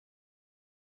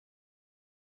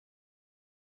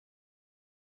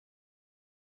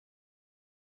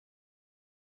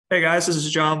Hey guys, this is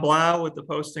Jon Blau with the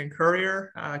Post and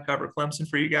Courier. I cover Clemson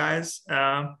for you guys.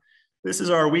 This is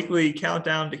our weekly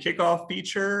countdown to kickoff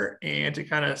feature, and to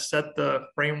kind of set the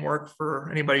framework for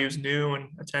anybody who's new and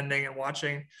attending and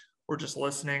watching, or just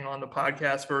listening on the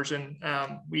podcast version.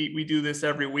 We do this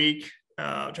every week.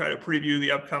 Try to preview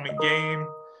the upcoming game.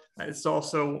 It's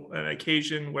also an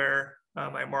occasion where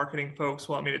my marketing folks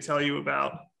want me to tell you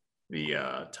about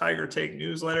the Tiger Take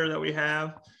newsletter that we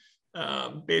have.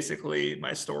 Basically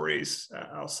my stories,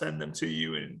 I'll send them to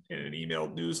you in an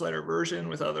emailed newsletter version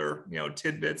with other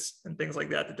tidbits and things like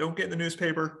that don't get in the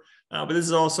newspaper, but this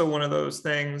is also one of those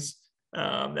things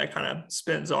that kind of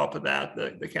spins off of that,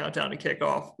 the countdown to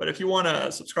kickoff. But if you want to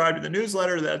subscribe to the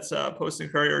newsletter, that's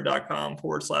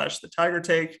postandcourier.com/the Tiger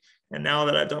Take. And now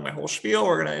that I've done my whole spiel,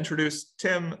 we're going to introduce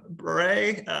Tim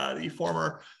Bourret, the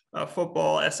former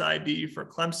football SID for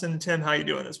Clemson. Tim, how you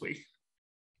doing this week?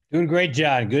 Doing great,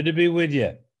 John. Good to be with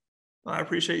you. I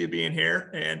appreciate you being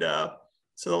here. And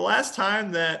so the last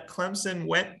time that Clemson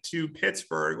went to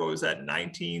Pittsburgh, what was that,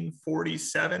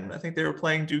 1947? I think they were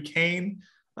playing Duquesne.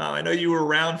 I know you were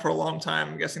around for a long time.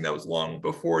 I'm guessing that was long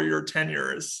before your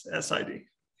tenure as SID.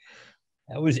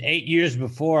 That was 8 years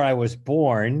before I was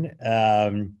born.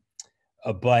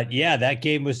 But yeah, that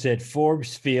game was at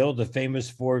Forbes Field, the famous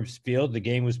Forbes Field. The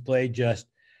game was played just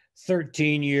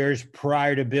 13 years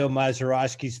prior to Bill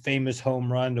Mazeroski's famous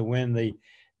home run to win the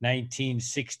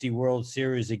 1960 World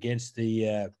Series against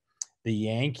the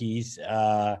Yankees.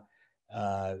 One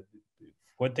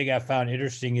thing I found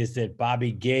interesting is that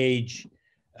Bobby Gage,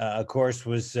 of course,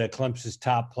 was Clemson's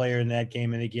top player in that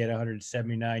game, and he had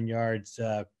 179 yards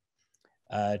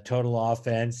total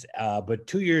offense. But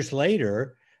 2 years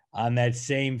later, on that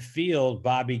same field,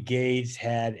 Bobby Gage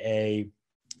had a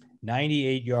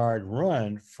 98-yard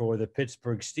run for the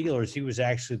Pittsburgh Steelers. He was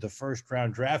actually the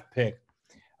first-round draft pick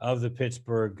of the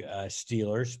Pittsburgh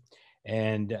Steelers.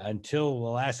 And until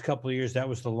the last couple of years, that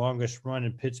was the longest run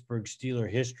in Pittsburgh Steeler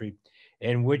history.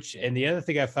 And the other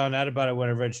thing I found out about it when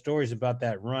I read stories about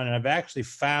that run, and I've actually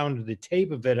found the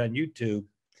tape of it on YouTube,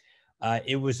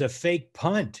 it was a fake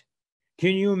punt.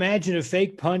 Can you imagine a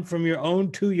fake punt from your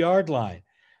own 2-yard line?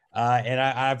 And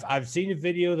I've seen a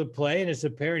video of the play, and it's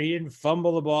apparent he didn't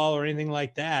fumble the ball or anything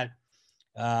like that.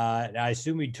 I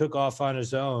assume he took off on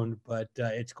his own, but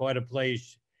it's quite a play.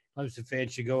 Clemson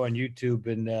fans should go on YouTube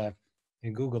and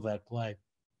Google that play.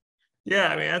 Yeah,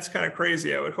 I mean, that's kind of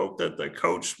crazy. I would hope that the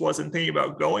coach wasn't thinking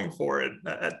about going for it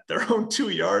at their own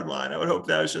 2-yard line. I would hope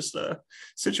that was just a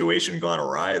situation gone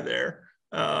awry there.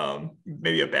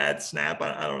 Maybe a bad snap.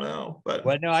 I don't know, but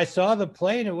well, no, I saw the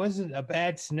play and it wasn't a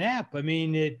bad snap. I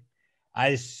mean, I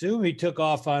assume he took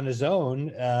off on his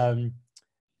own,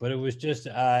 but it was just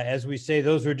as we say,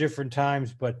 those were different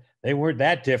times, but they weren't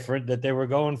that different that they were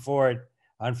going for it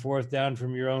on fourth down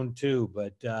from your own 2.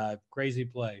 But crazy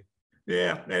play.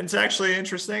 Yeah, and it's actually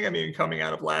interesting. I mean, coming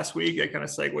out of last week, it kind of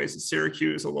segues to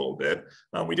Syracuse a little bit.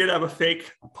 We did have a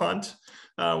fake punt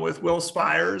with Will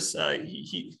Spires.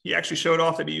 He actually showed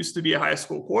off that he used to be a high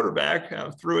school quarterback,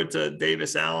 threw it to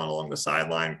Davis Allen along the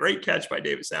sideline. Great catch by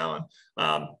Davis Allen.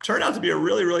 Turned out to be a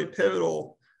really, really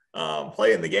pivotal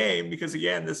play in the game because,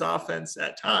 again, this offense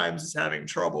at times is having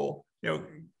trouble,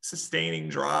 sustaining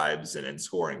drives and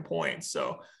scoring points.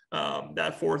 So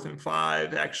that 4th and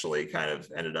 5 actually kind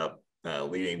of ended up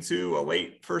leading to a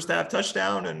late first half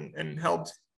touchdown and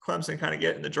helped Clemson kind of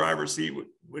get in the driver's seat,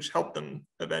 which helped them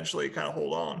eventually kind of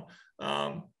hold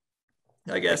on.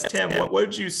 I guess, Tim, what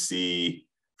did you see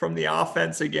from the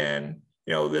offense again,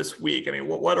 this week? I mean,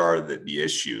 what are the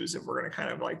issues, if we're going to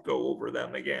kind of like go over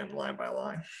them again line by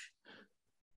line?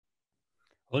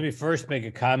 Let me first make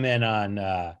a comment on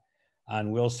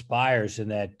Will Spires, in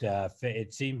that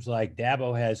it seems like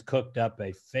Dabo has cooked up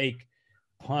a fake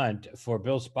punt for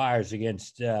Bill Spires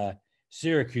against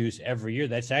Syracuse every year.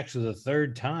 That's actually the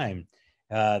 3rd time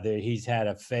that he's had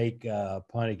a fake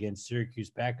punt against Syracuse.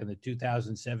 Back in the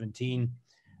 2017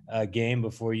 game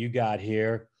before you got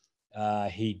here,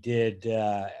 he did,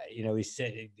 he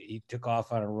said he took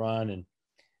off on a run, and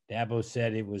Dabo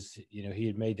said it was, he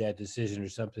had made that decision or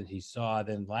something he saw.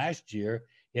 Then last year,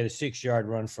 he had a 6-yard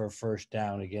run for a first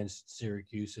down against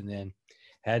Syracuse, and then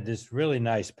had this really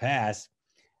nice pass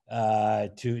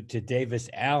to Davis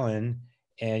Allen.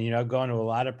 And, I've gone to a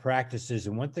lot of practices,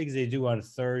 and one thing they do on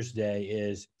Thursday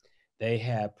is they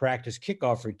have practice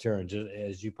kickoff returns.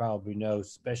 As you probably know,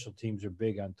 special teams are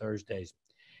big on Thursdays.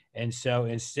 And so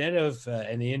instead of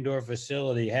in the indoor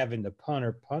facility having the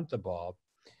punter punt the ball,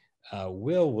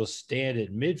 will stand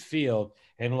at midfield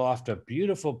and loft a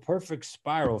beautiful, perfect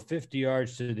spiral 50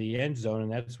 yards to the end zone,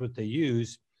 and that's what they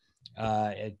use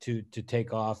to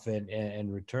take off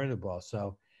and return the ball.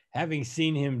 So having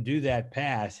seen him do that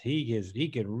pass, he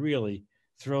can really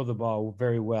throw the ball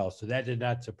very well. So that did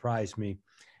not surprise me,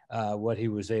 what he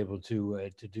was able to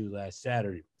do last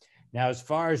Saturday. Now, as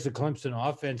far as the Clemson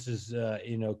offense is,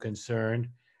 concerned,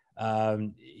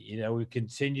 we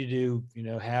continue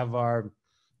to, have our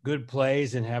good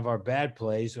plays and have our bad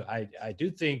plays. I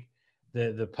do think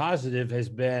the positive has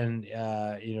been,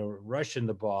 rushing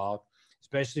the ball,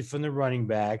 especially from the running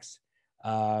backs.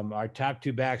 Our top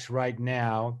two backs right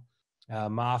now,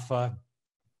 Maffa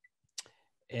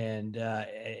and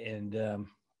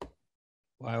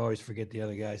I always forget the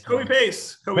other guy's Kobe name.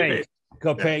 Pace.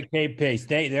 Pace.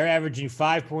 They're averaging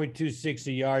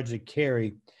 5.26 yards a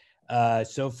carry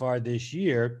so far this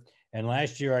year. And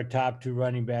last year, our top two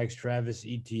running backs, Travis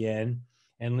Etienne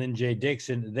and Lynn J.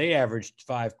 Dixon, they averaged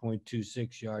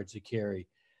 5.26 yards a carry.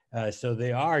 So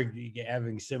they are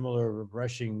having similar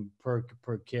rushing per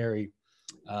carry,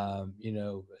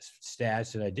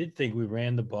 stats. And I did think we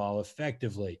ran the ball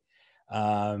effectively.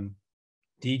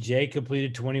 DJ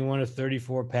completed 21 of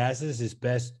 34 passes, his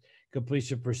best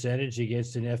completion percentage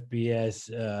against an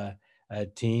FBS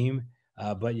team.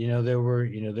 But there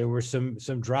were some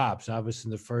drops. Obviously,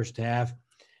 in the first half,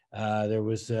 there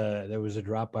was a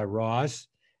drop by Ross.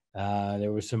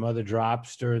 There were some other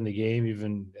drops during the game.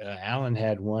 Even Allen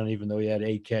had one, even though he had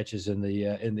 8 catches in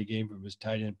the game from his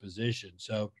tight end position.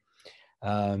 So,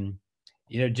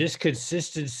 just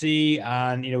consistency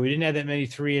on. We didn't have that many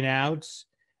 3 and outs,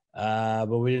 but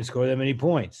we didn't score that many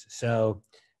points. So,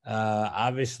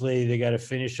 obviously, they got to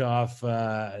finish off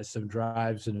some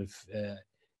drives and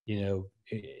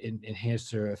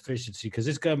enhance their efficiency, because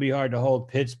it's going to be hard to hold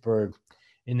Pittsburgh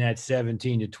in that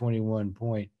 17 to 21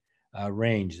 point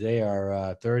range. They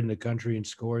are third in the country in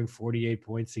scoring, 48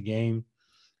 points a game.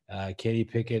 Kenny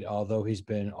Pickett, although he's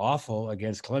been awful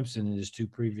against Clemson in his 2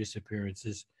 previous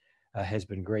appearances, has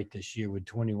been great this year with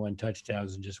 21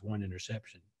 touchdowns and just 1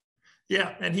 interception.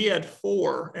 Yeah, and he had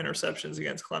 4 interceptions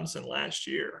against Clemson last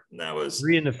year. And that was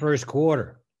 3 in the first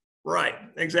quarter. Right,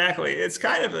 exactly. It's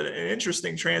kind of an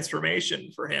interesting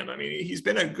transformation for him. I mean, he's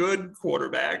been a good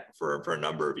quarterback for a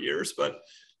number of years, but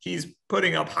he's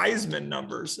putting up Heisman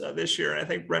numbers this year. And I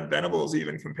think Brent Venables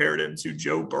even compared him to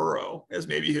Joe Burrow as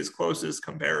maybe his closest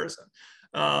comparison.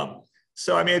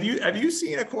 So, I mean, have you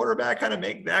seen a quarterback kind of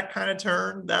make that kind of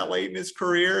turn that late in his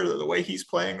career, the way he's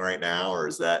playing right now, or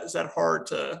is that hard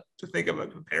to think of a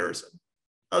comparison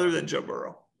other than Joe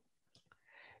Burrow?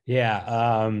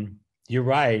 Yeah. You're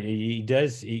right. He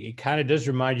does. He kind of does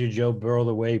remind you of Joe Burrow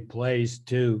the way he plays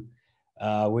too,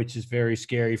 which is very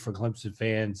scary for Clemson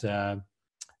fans.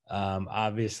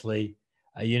 Obviously,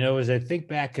 as I think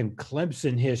back in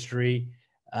Clemson history,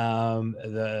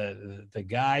 the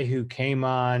guy who came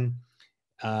on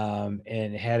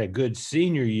and had a good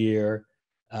senior year,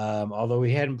 although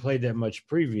he hadn't played that much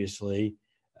previously,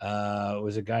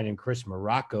 was a guy named Chris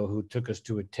Morocco, who took us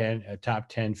to a top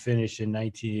 10 finish in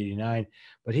 1989.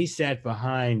 But he sat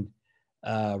behind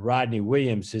Rodney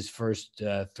Williams his first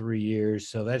 3 years.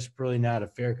 So that's really not a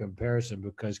fair comparison,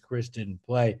 because Chris didn't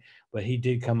play, but he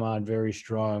did come on very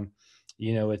strong,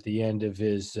 at the end of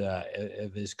his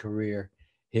career,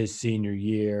 his senior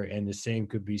year. And the same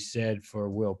could be said for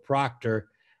Will Proctor,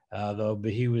 but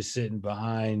he was sitting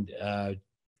behind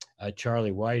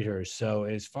Charlie Whitehurst. So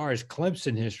as far as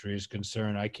Clemson history is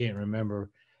concerned, I can't remember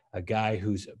a guy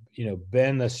who's,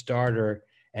 been the starter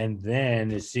and then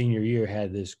his senior year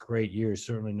had this great year,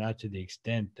 certainly not to the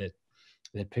extent that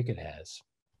Pickett has.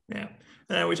 Yeah.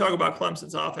 And we talk about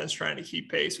Clemson's offense trying to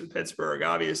keep pace with Pittsburgh.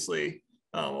 Obviously,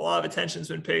 a lot of attention's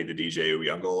been paid to DJ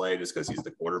Uyunglele just because he's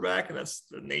the quarterback, and that's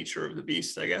the nature of the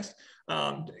beast, I guess.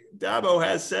 Dabo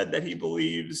has said that he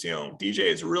believes, DJ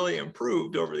has really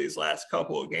improved over these last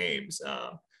couple of games.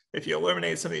 If you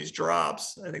eliminate some of these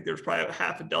drops, I think there's probably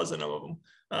half a dozen of them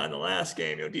in the last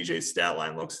game. DJ's stat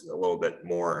line looks a little bit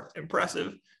more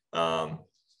impressive. I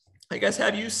guess,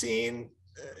 have you seen,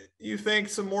 you think,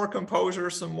 some more composure,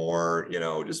 some more,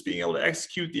 just being able to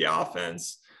execute the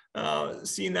offense,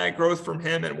 seeing that growth from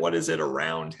him, and what is it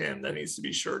around him that needs to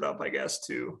be shored up, I guess,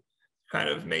 to kind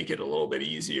of make it a little bit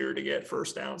easier to get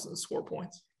first downs and score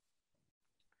points?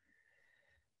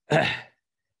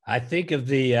 I think of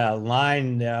the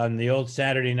line on the old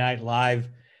Saturday Night Live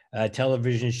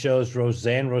television shows,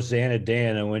 Rosanna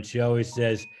Dan, when she always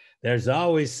says, "There's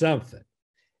always something,"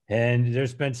 and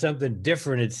there's been something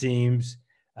different, it seems,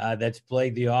 that's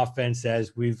plagued the offense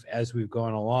as we've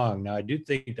gone along. Now, I do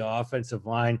think the offensive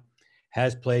line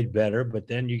has played better, but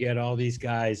then you get all these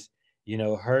guys,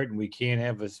 hurt, and we can't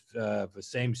have the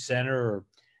same center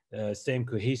or same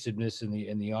cohesiveness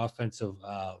in the offensive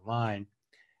line,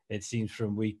 it seems,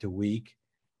 from week to week.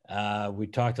 We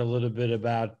talked a little bit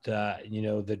about,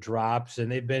 the drops,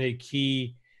 and they've been in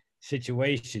key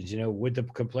situations, with the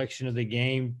complexion of the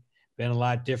game, been a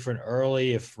lot different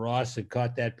early. If Ross had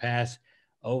caught that pass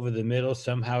over the middle,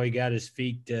 somehow he got his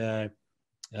feet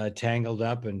tangled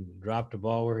up and dropped the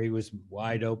ball where he was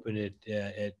wide open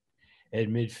at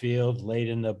midfield late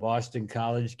in the Boston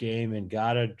College game and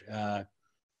got it.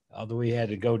 Although he had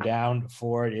to go down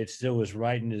for it, it still was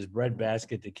right in his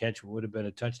breadbasket to catch what would have been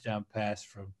a touchdown pass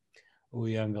from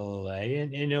Uyunglele.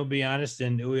 And be honest,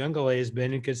 and Uyunglele has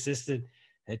been inconsistent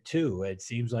too. It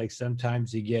seems like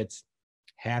sometimes he gets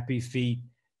happy feet.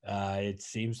 It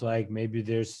seems like maybe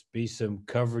there's be some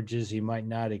coverages he might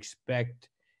not expect.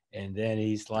 And then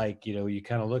he's like, you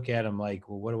kind of look at him like,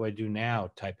 well, what do I do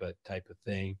now? Type of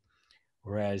thing.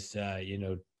 Whereas,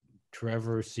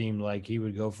 Trevor seemed like he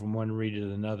would go from one read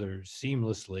to another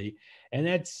seamlessly. And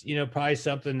that's, probably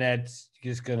something that's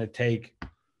just going to take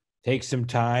some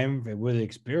time with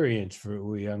experience for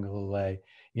Uyunglele.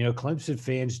 Clemson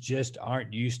fans just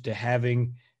aren't used to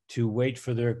having to wait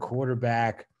for their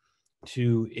quarterback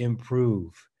to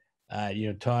improve.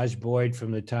 Taj Boyd,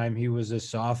 from the time he was a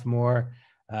sophomore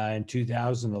in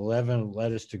 2011,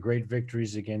 led us to great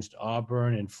victories against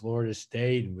Auburn and Florida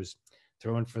State, and was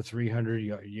throwing for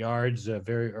 300 yards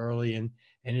very early in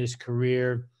his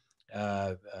career.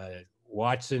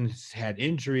 Watson had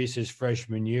injuries his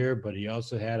freshman year, but he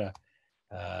also had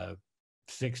a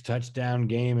 6 touchdown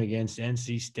game against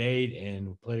NC State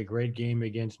and played a great game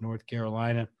against North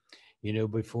Carolina,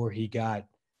 before he got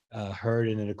hurt.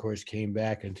 And then, of course, came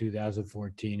back in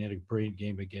 2014, had a brilliant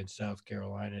game against South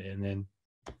Carolina. And then,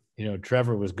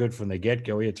 Trevor was good from the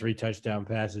get-go. He had 3 touchdown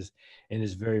passes in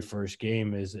his very first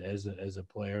game as a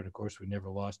player. And, of course, we never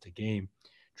lost a game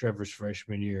Trevor's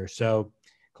freshman year. So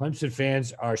Clemson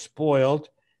fans are spoiled,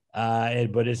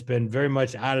 but it's been very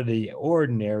much out of the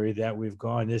ordinary that we've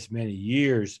gone this many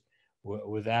years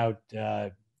without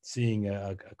seeing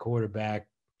a quarterback,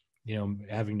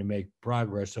 having to make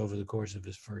progress over the course of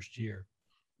his first year.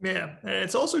 Yeah, and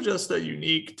it's also just a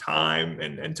unique time,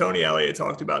 and Tony Elliott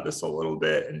talked about this a little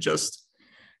bit, and just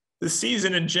the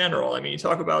season in general. I mean, you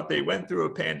talk about they went through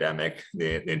a pandemic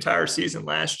the entire season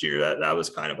last year. That was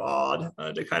kind of odd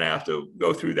to kind of have to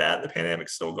go through that. The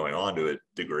pandemic's still going on to a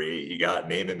degree. You got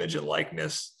name, image, and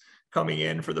likeness coming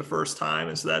in for the first time,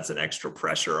 and so that's an extra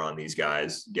pressure on these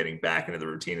guys getting back into the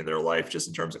routine of their life, just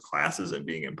in terms of classes and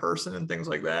being in person and things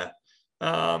like that.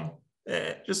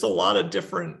 Just a lot of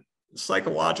different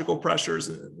psychological pressures,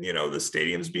 the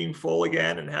stadium's being full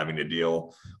again and having to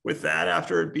deal with that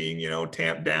after it being,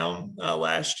 tamped down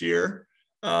last year.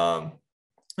 And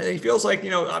it feels like,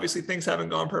 obviously things haven't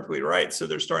gone perfectly right. So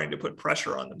they're starting to put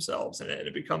pressure on themselves, and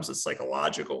it becomes a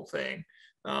psychological thing.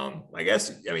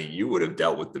 You would have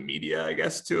dealt with the media, I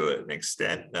guess, to an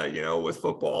extent, with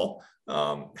football.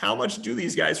 How much do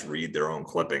these guys read their own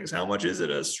clippings? How much is it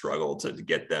a struggle to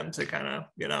get them to kind of,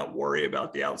 not worry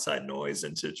about the outside noise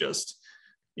and to just,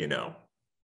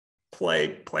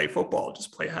 play football,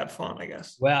 just have fun, I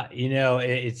guess? Well,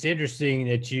 it's interesting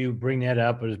that you bring that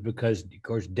up, is because, of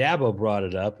course, Dabo brought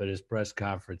it up at his press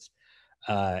conference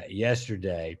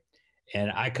yesterday. And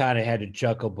I kind of had to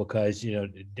chuckle because,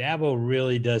 Dabo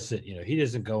really doesn't, he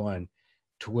doesn't go on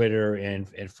Twitter and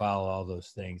follow all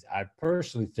those things. I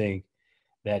personally think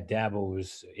that Dabo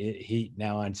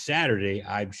now on Saturday,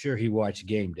 I'm sure he watched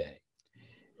Game Day,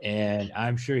 and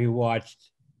I'm sure he watched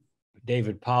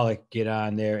David Pollack get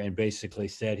on there and basically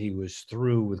said he was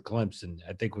through with Clemson.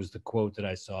 I think was the quote that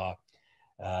I saw,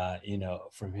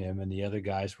 from him. And the other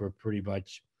guys were pretty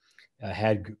much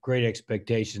had great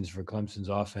expectations for Clemson's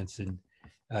offense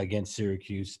against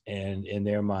Syracuse, and in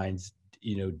their minds,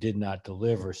 did not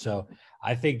deliver. So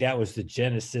I think that was the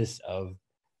genesis of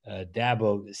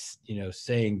Dabo,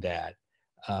 saying that.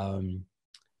 When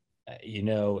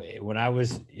I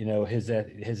was,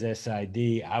 his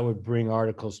SID, I would bring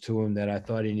articles to him that I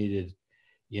thought he needed,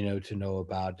 to know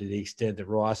about. To the extent that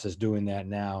Ross is doing that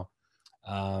now,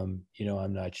 I'm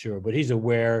not sure, but he's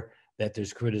aware that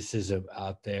there's criticism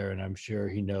out there, and I'm sure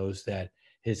he knows that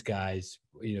his guys,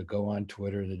 go on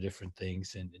Twitter and the different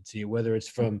things and see whether it's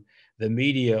from the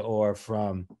media or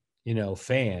from,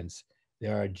 fans.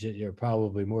 There are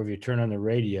probably more. If you turn on the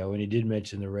radio, and he did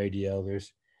mention the radio,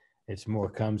 it's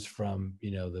more comes from,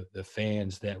 the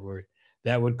fans that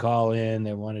would call in.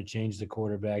 They want to change the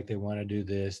quarterback. They want to do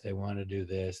this. They want to do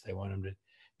this. They want him to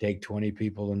take 20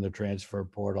 people in the transfer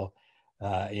portal.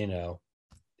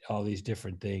 All these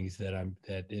different things that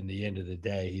in the end of the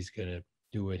day, he's going to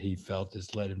do what he felt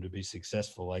has led him to be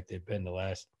successful, like they've been the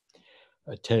last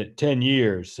 10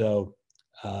 years. So,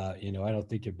 I don't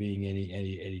think there being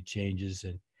any changes.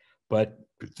 And but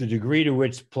the degree to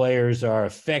which players are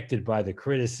affected by the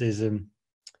criticism,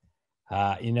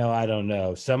 I don't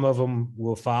know. Some of them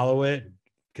will follow it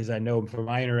because I know from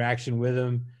my interaction with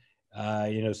them,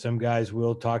 some guys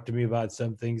will talk to me about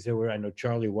some things I know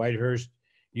Charlie Whitehurst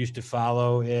used to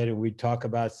follow it, and we'd talk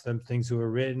about some things that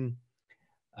were written.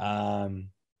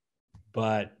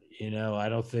 But, I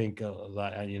don't think,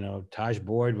 Taj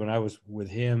Boyd, when I was with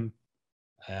him,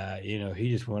 he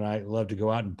just, when I loved to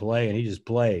go out and play, and he just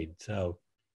played. So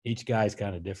each guy's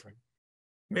kind of different.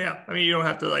 Yeah. I mean, you don't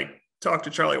have to talk to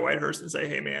Charlie Whitehurst and say,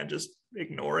 hey man, just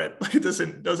ignore it. Like it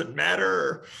doesn't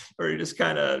matter. Or you just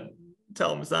kind of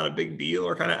tell him it's not a big deal,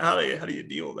 or kind of how do you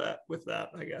deal with that,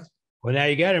 I guess? Well, now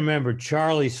you got to remember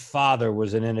Charlie's father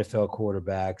was an NFL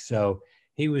quarterback. So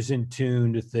he was in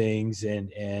tune to things.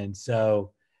 And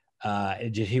so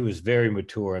he was very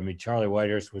mature. I mean, Charlie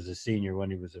Whitehurst was a senior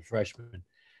when he was a freshman.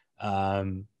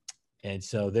 And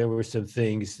so there were some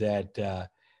things that,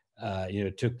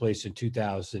 took place in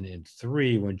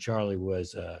 2003 when Charlie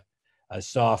was a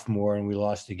sophomore, and we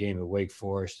lost the game at Wake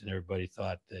Forest, and everybody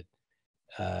thought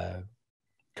that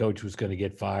coach was going to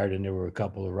get fired. And there were a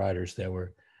couple of writers that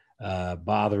were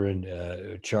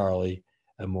bothering Charlie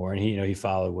more, and he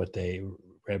followed what they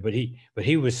read, but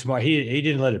he was smart. He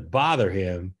didn't let it bother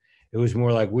him. It was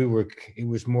more like we were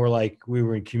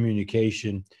in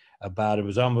communication about it. It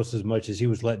was almost as much as he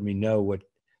was letting me know what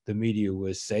the media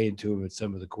was saying to him and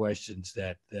some of the questions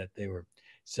that they were,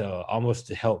 so almost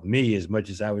to help me as much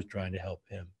as I was trying to help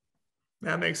him.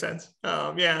 That makes sense.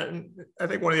 Yeah. And I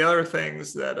think one of the other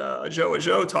things that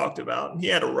Joe talked about, and he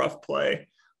had a rough play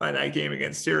in that game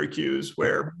against Syracuse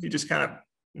where he just kind of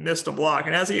missed a block.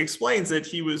 And as he explains it,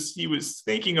 he was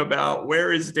thinking about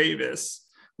where is Davis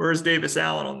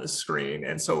Allen on this screen?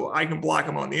 And so I can block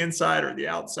him on the inside or the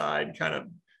outside, kind of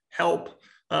help.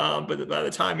 But by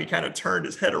the time he kind of turned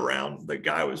his head around, the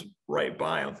guy was right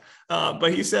by him.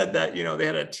 But he said that, they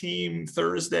had a team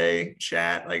Thursday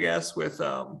chat, I guess, with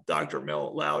Dr.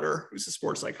 Milt Louder, who's a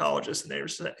sports psychologist. And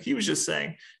he was just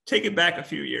saying, take it back a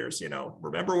few years,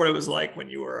 remember what it was like when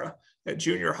you were a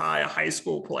junior high, a high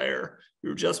school player, you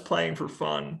were just playing for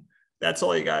fun. That's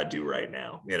all you got to do right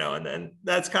now, and then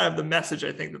that's kind of the message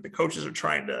I think that the coaches are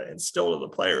trying to instill to the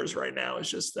players right now is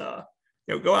just,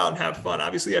 go out and have fun.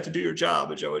 Obviously you have to do your job,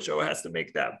 but Joe has to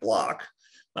make that block.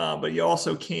 But you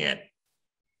also can't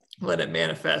let it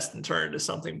manifest and turn into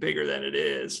something bigger than it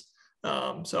is.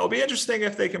 So it'll be interesting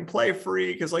if they can play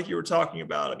free, because like you were talking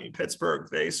about, I mean, Pittsburgh,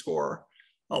 they score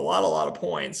a lot of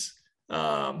points.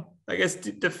 I guess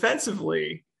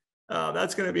defensively,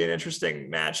 that's going to be an interesting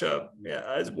matchup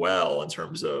as well in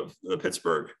terms of the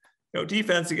Pittsburgh,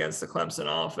 defense against the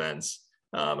Clemson offense.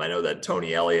 I know that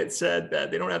Tony Elliott said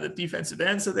that they don't have the defensive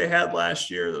ends that they had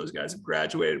last year. Those guys have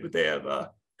graduated, but they have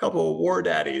a couple of war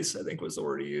daddies, I think was the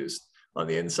word he used, on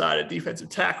the inside of defensive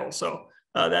tackle. So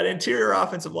that interior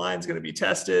offensive line is going to be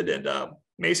tested, and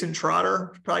Mason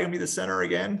Trotter probably going to be the center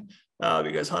again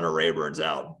because Hunter Rayburn's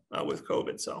out with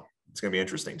COVID. So it's going to be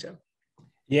interesting, Tim.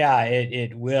 Yeah,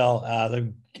 it will.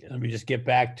 Let me just get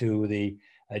back to the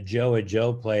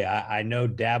Joe play. I know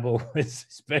Dabo was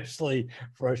especially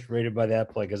frustrated by that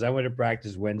play because I went to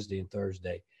practice Wednesday and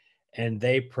Thursday, and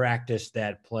they practiced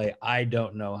that play I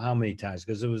don't know how many times,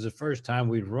 because it was the first time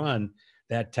we'd run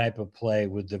that type of play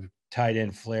with the tight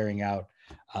end flaring out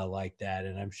like that.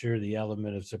 And I'm sure the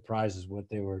element of surprise is what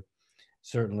they were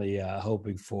certainly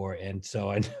hoping for. And so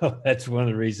I know that's one of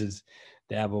the reasons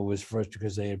Dabo was frustrated,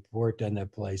 because they had worked on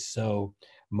that play so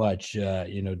much,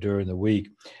 during the week.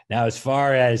 Now, as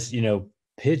far as,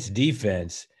 Pitt's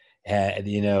defense,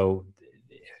 from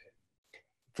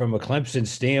a Clemson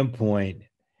standpoint,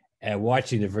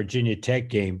 watching the Virginia Tech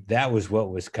game, that was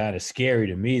what was kind of scary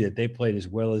to me, that they played as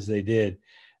well as they did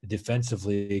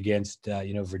defensively against,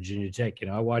 Virginia Tech.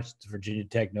 I watched the Virginia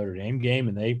Tech Notre Dame game,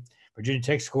 and Virginia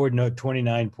Tech scored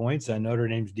 29 points on Notre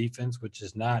Dame's defense, which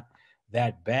is not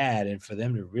that bad. And for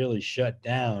them to really shut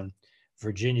down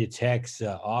Virginia Tech's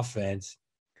offense,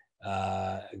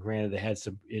 granted they had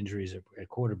some injuries at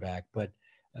quarterback, but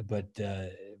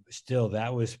still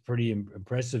that was pretty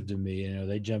impressive to me.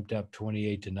 They jumped up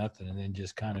 28-0 and then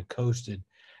just kind of coasted,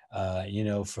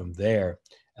 from there.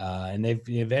 And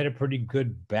they've had a pretty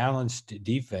good balanced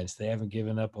defense. They haven't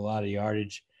given up a lot of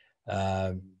yardage,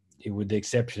 with the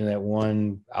exception of that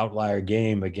one outlier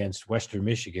game against Western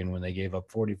Michigan when they gave up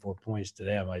 44 points to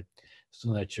them. I'm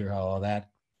still not sure how all that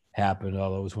happened,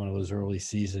 although it was one of those early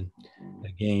season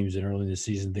games, and early in the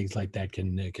season things like that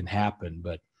can happen.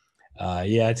 But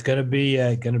it's going to be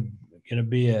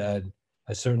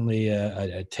certainly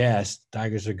a test.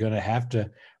 Tigers are going to have to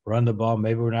run the ball.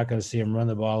 Maybe we're not going to see them run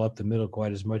the ball up the middle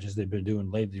quite as much as they've been doing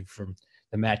lately from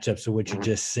the matchups of what you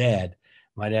just said.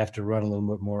 Might have to run a little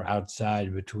bit more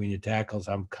outside between the tackles.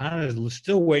 I'm kind of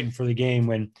still waiting for the game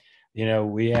when,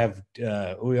 we have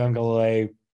Uyunglele.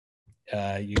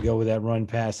 You go with that run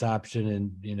pass option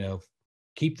and,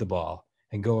 keep the ball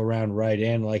and go around right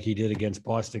in like he did against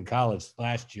Boston College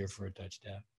last year for a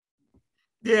touchdown.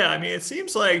 Yeah, I mean, it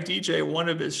seems like DJ, one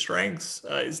of his strengths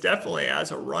is definitely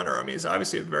as a runner. I mean, he's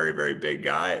obviously a very, very big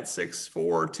guy at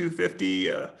 6'4",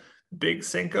 250, big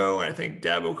Cinco. And I think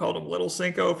Dabo called him Little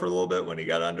Cinco for a little bit when he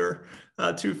got under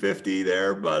 250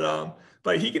 there.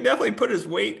 But he can definitely put his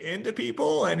weight into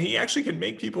people, and he actually can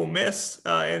make people miss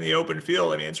in the open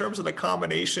field. I mean, in terms of the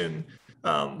combination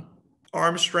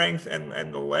arm strength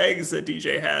and the legs that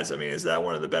DJ has, I mean, is that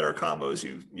one of the better combos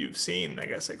you've seen, I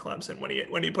guess, at Clemson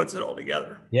when he puts it all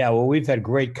together? Yeah, well, we've had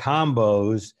great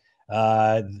combos,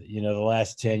 the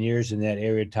last 10 years in that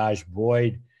area. Taj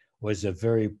Boyd was a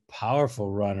very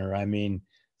powerful runner. I mean,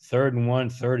 3rd and 1,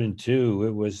 3rd and 2,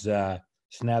 it was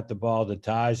snap the ball to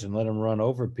Taj and let him run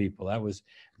over people. That was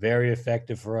very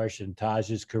effective for us in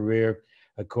Taj's career.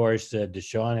 Of course,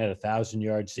 Deshaun had a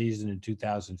 1,000-yard season in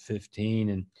 2015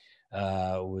 and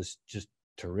was just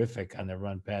terrific on the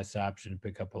run pass option,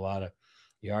 pick up a lot of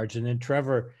yards. And then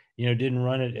Trevor, didn't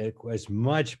run it as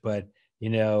much, but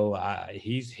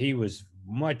he was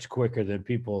much quicker than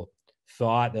people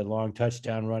thought. That long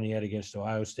touchdown run he had against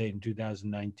Ohio State in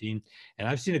 2019. And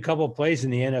I've seen a couple of plays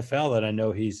in the NFL that I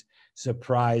know he's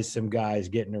surprised some guys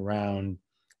getting around,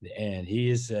 and he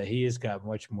has got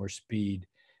much more speed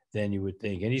than you would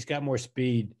think. And he's got more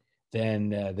speed than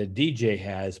the DJ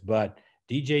has, but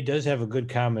DJ does have a good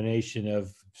combination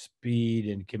of speed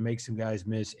and can make some guys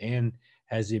miss and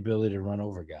has the ability to run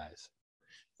over guys.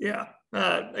 Yeah.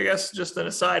 I guess just an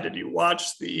aside, did you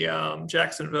watch the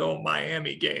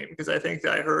Jacksonville-Miami game? Because I think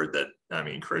that I heard that, I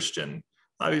mean, Christian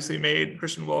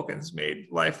Wilkins made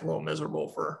life a little miserable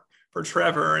for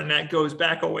Trevor, and that goes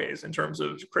back a ways in terms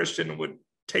of Christian would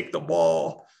take the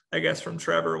ball, I guess, from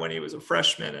Trevor when he was a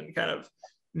freshman and kind of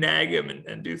nag him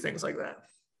and do things like that.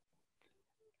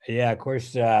 Yeah, of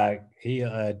course,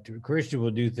 Christian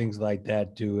will do things like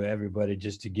that to everybody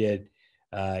just to get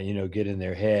in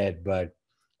their head. But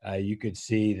you could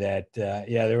see that,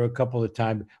 there were a couple of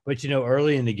times. But,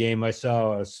 early in the game, I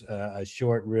saw a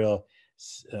short, real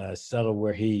subtle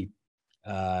where he,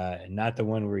 not the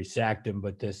one where he sacked him,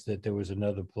 but that there was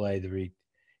another play that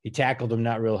he tackled him,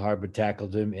 not real hard, but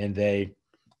tackled him. And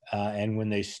and when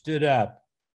they stood up,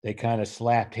 they kind of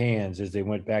slapped hands as they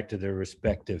went back to their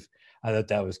respective. I thought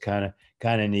that was kind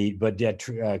of neat. But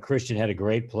yeah, Christian had a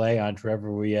great play on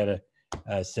Trevor. We had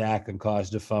a sack and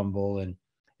caused a fumble,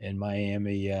 and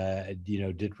Miami,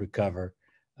 did recover.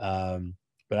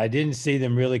 But I didn't see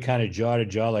them really kind of jaw to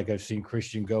jaw like I've seen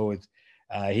Christian go with.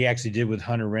 He actually did with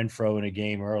Hunter Renfrow in a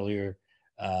game earlier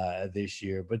this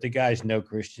year. But the guys know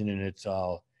Christian, and it's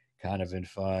all kind of in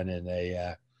fun. And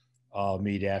they all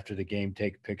meet after the game,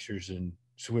 take pictures, and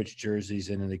switch jerseys.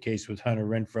 And in the case with Hunter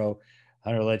Renfrow,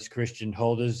 Hunter lets Christian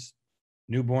hold his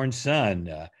newborn son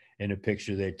in a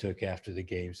picture they took after the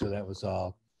game. So that was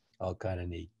all kind of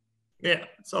neat. Yeah,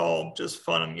 it's all just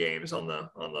fun and games on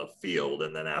the field,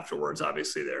 and then afterwards,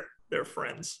 obviously they're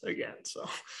friends again. So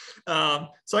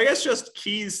I guess just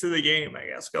keys to the game, I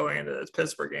guess, going into this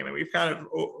Pittsburgh game, and we've kind of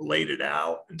laid it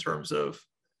out in terms of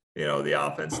the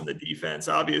offense and the defense.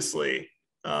 Obviously,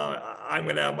 I'm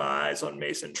going to have my eyes on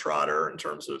Mason Trotter in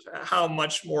terms of how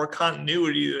much more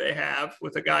continuity they have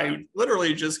with a guy who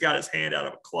literally just got his hand out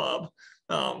of a club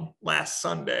last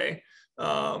Sunday.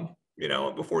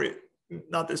 Before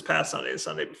not this past Sunday, the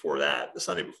Sunday before that, the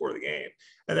Sunday before the game,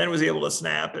 and then was able to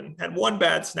snap and had one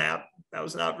bad snap. That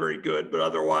was not very good, but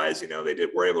otherwise,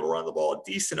 were able to run the ball a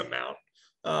decent amount.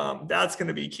 That's going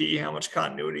to be key. How much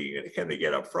continuity can they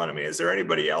get up front? I mean, is there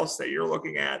anybody else that you're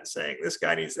looking at saying this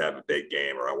guy needs to have a big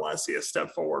game, or I want to see a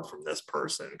step forward from this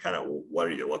person? Kind of what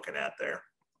are you looking at there?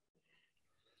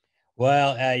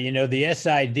 Well, the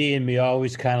SID in me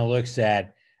always kind of looks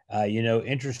at,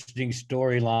 interesting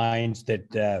storylines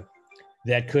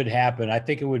that could happen. I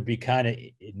think it would be kind of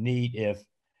neat if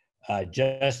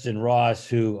Justin Ross,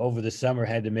 who over the summer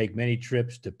had to make many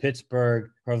trips to Pittsburgh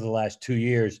over the last 2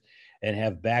 years and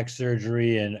have back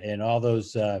surgery and all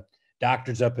those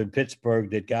doctors up in Pittsburgh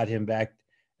that got him back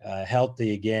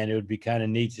healthy again. It would be kind of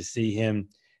neat to see him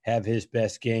have his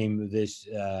best game this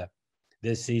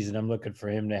season. I'm looking for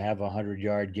him to have a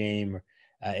 100-yard game,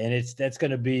 and that's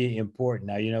going to be important.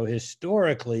 Now,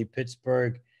 historically,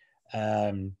 Pittsburgh,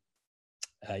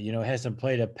 hasn't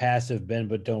played a passive bend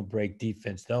but don't break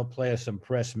defense. They'll play some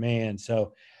press man.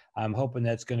 So I'm hoping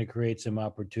that's going to create some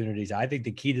opportunities. I think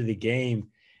the key to the game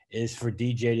is for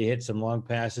DJ to hit some long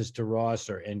passes to Ross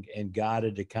and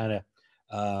Goddard to kind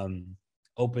of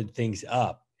open things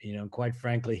up. Quite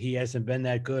frankly, he hasn't been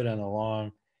that good on the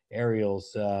long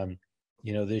aerials.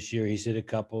 This year he's hit a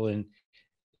couple, and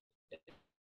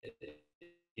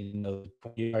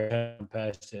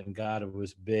pass and Goddard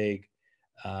was big,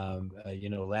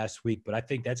 last week. But I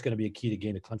think that's going to be a key to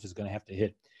game. The Clemson's going to have to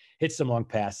hit some long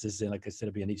passes, and like I said,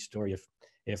 it'd be a neat story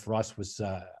if Ross was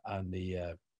on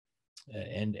the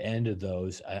end of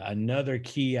those. Another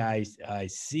key I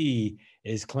see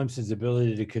is Clemson's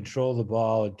ability to control the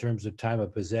ball in terms of time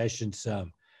of possession.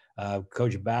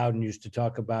 Coach Bowden used to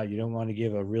talk about you don't want to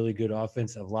give a really good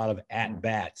offense a lot of at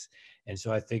bats, and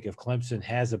so I think if Clemson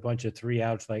has a bunch of three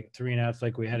and outs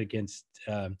like we had against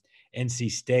NC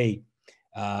State,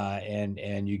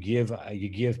 and you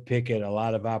give Pickett a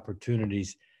lot of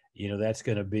opportunities, that's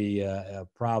going to be a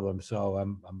problem. So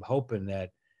I'm hoping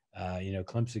that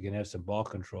Clemson can have some ball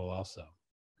control also.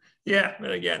 Yeah, and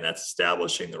again, that's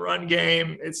establishing the run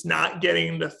game. It's not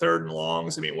getting the third and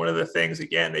longs. I mean, one of the things,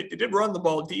 again, they did run the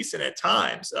ball decent at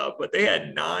times, but they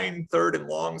had 9 third and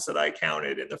longs that I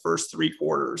counted in the first 3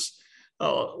 quarters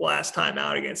last time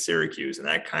out against Syracuse, and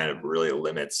that kind of really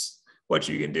limits what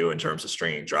you can do in terms of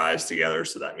stringing drives together.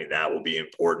 So that will be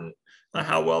important,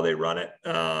 how well they run it.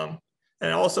 And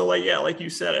also, like you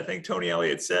said, I think Tony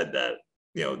Elliott said that,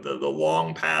 the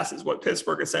long pass is what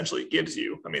Pittsburgh essentially gives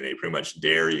you. I mean, they pretty much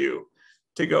dare you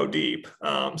to go deep.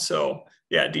 So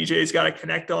yeah, DJ's got to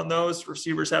connect on those.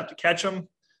 Receivers have to catch them.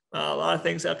 A lot of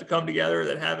things have to come together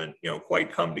that haven't,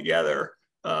 quite come together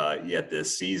yet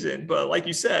this season. But like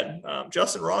you said,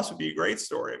 Justin Ross would be a great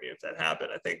story. I mean, if that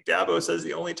happened, I think Dabo says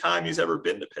the only time he's ever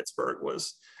been to Pittsburgh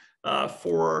was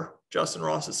for Justin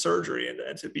Ross's surgery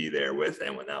and to be there with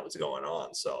him when that was going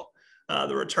on. So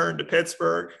the return to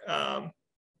Pittsburgh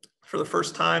for the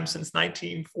first time since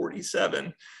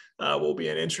 1947 will be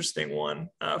an interesting one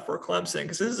for Clemson,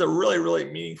 because this is a really, really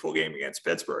meaningful game against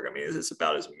Pittsburgh. I mean, is this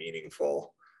about as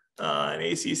meaningful an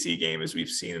ACC game as we've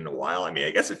seen in a while? I mean,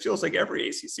 I guess it feels like every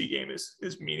ACC game is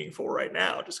meaningful right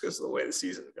now just because of the way the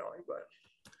season is going. But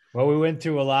well, we went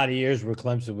through a lot of years where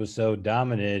Clemson was so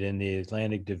dominant in the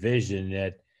Atlantic Division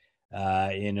that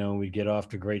we'd get off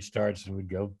to great starts and we'd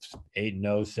go 8-0,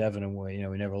 7-1.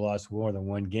 We never lost more than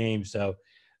one game. So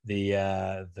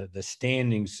the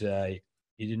standings, you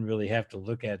didn't really have to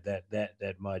look at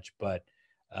that much. But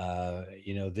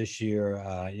this year,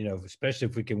 especially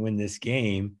if we can win this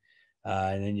game,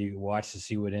 and then you watch to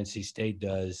see what NC State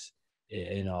does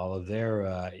in all of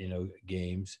their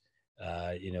games.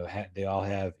 They all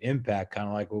have impact, kind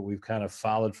of like what we've kind of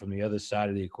followed from the other side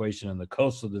of the equation in the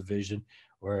Coastal Division,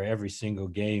 where every single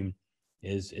game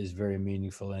is very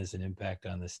meaningful and has an impact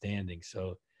on the standing.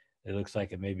 So it looks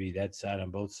like it may be that side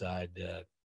on both sides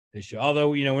this year. Although,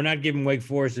 we're not giving Wake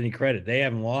Forest any credit. They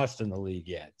haven't lost in the league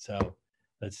yet. So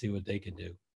let's see what they can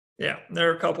do. Yeah,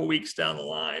 they're a couple weeks down the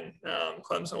line.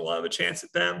 Clemson will have a chance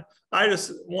at them.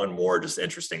 One more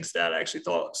interesting stat I actually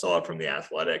saw it from The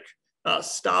Athletic.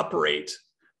 Stop rate.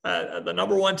 The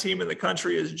number 1 team in the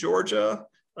country is Georgia.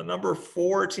 The number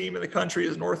 4 team in the country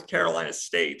is North Carolina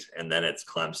State, and then it's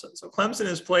Clemson. So Clemson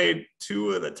has played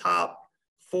 2 of the top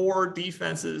 4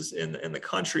 defenses in the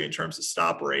country in terms of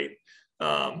stop rate.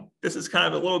 This is kind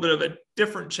of a little bit of a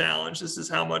different challenge. This is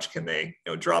how much can they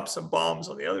drop some bombs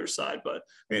on the other side. But I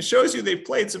mean, it shows you they've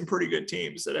played some pretty good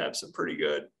teams that have some pretty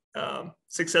good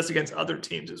success against other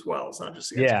teams as well. It's not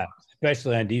just against them.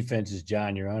 Especially on defenses,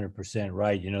 John, you're 100%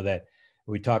 right. That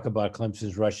we talk about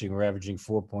Clemson's rushing, we're averaging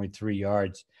 4.3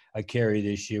 yards a carry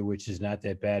this year, which is not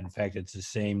that bad. In fact, it's the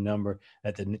same number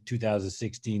that the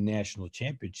 2016 national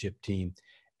championship team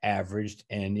averaged.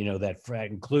 And, that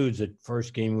includes the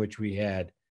first game in which we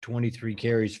had 23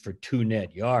 carries for 2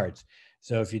 net yards.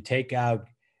 So if you take out,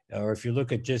 or if you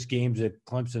look at just games that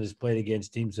Clemson has played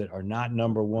against teams that are not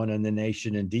number 1 in the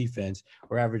nation in defense,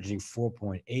 we're averaging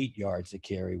 4.8 yards a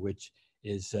carry, which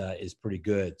is pretty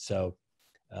good. So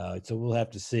we'll have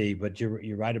to see. But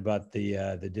you're right about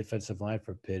the defensive line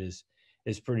for Pitt is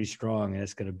pretty strong, and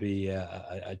it's going to be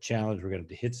a challenge. We're going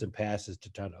to hit some passes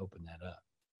to try to open that up.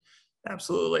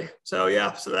 Absolutely. So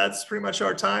that's pretty much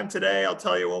our time today. I'll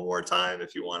tell you one more time,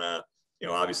 if you want to,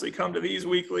 obviously come to these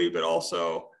weekly, but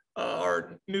also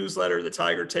our newsletter, The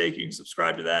Tiger Take. You can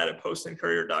subscribe to that at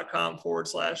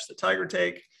postandcourier.com/The Tiger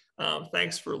Take.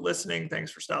 Thanks for listening.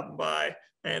 Thanks for stopping by.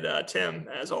 And Tim,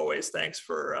 as always, thanks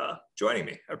for joining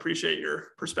me. I appreciate your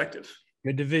perspective.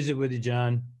 Good to visit with you,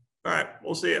 John. All right.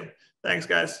 We'll see you. Thanks,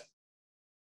 guys.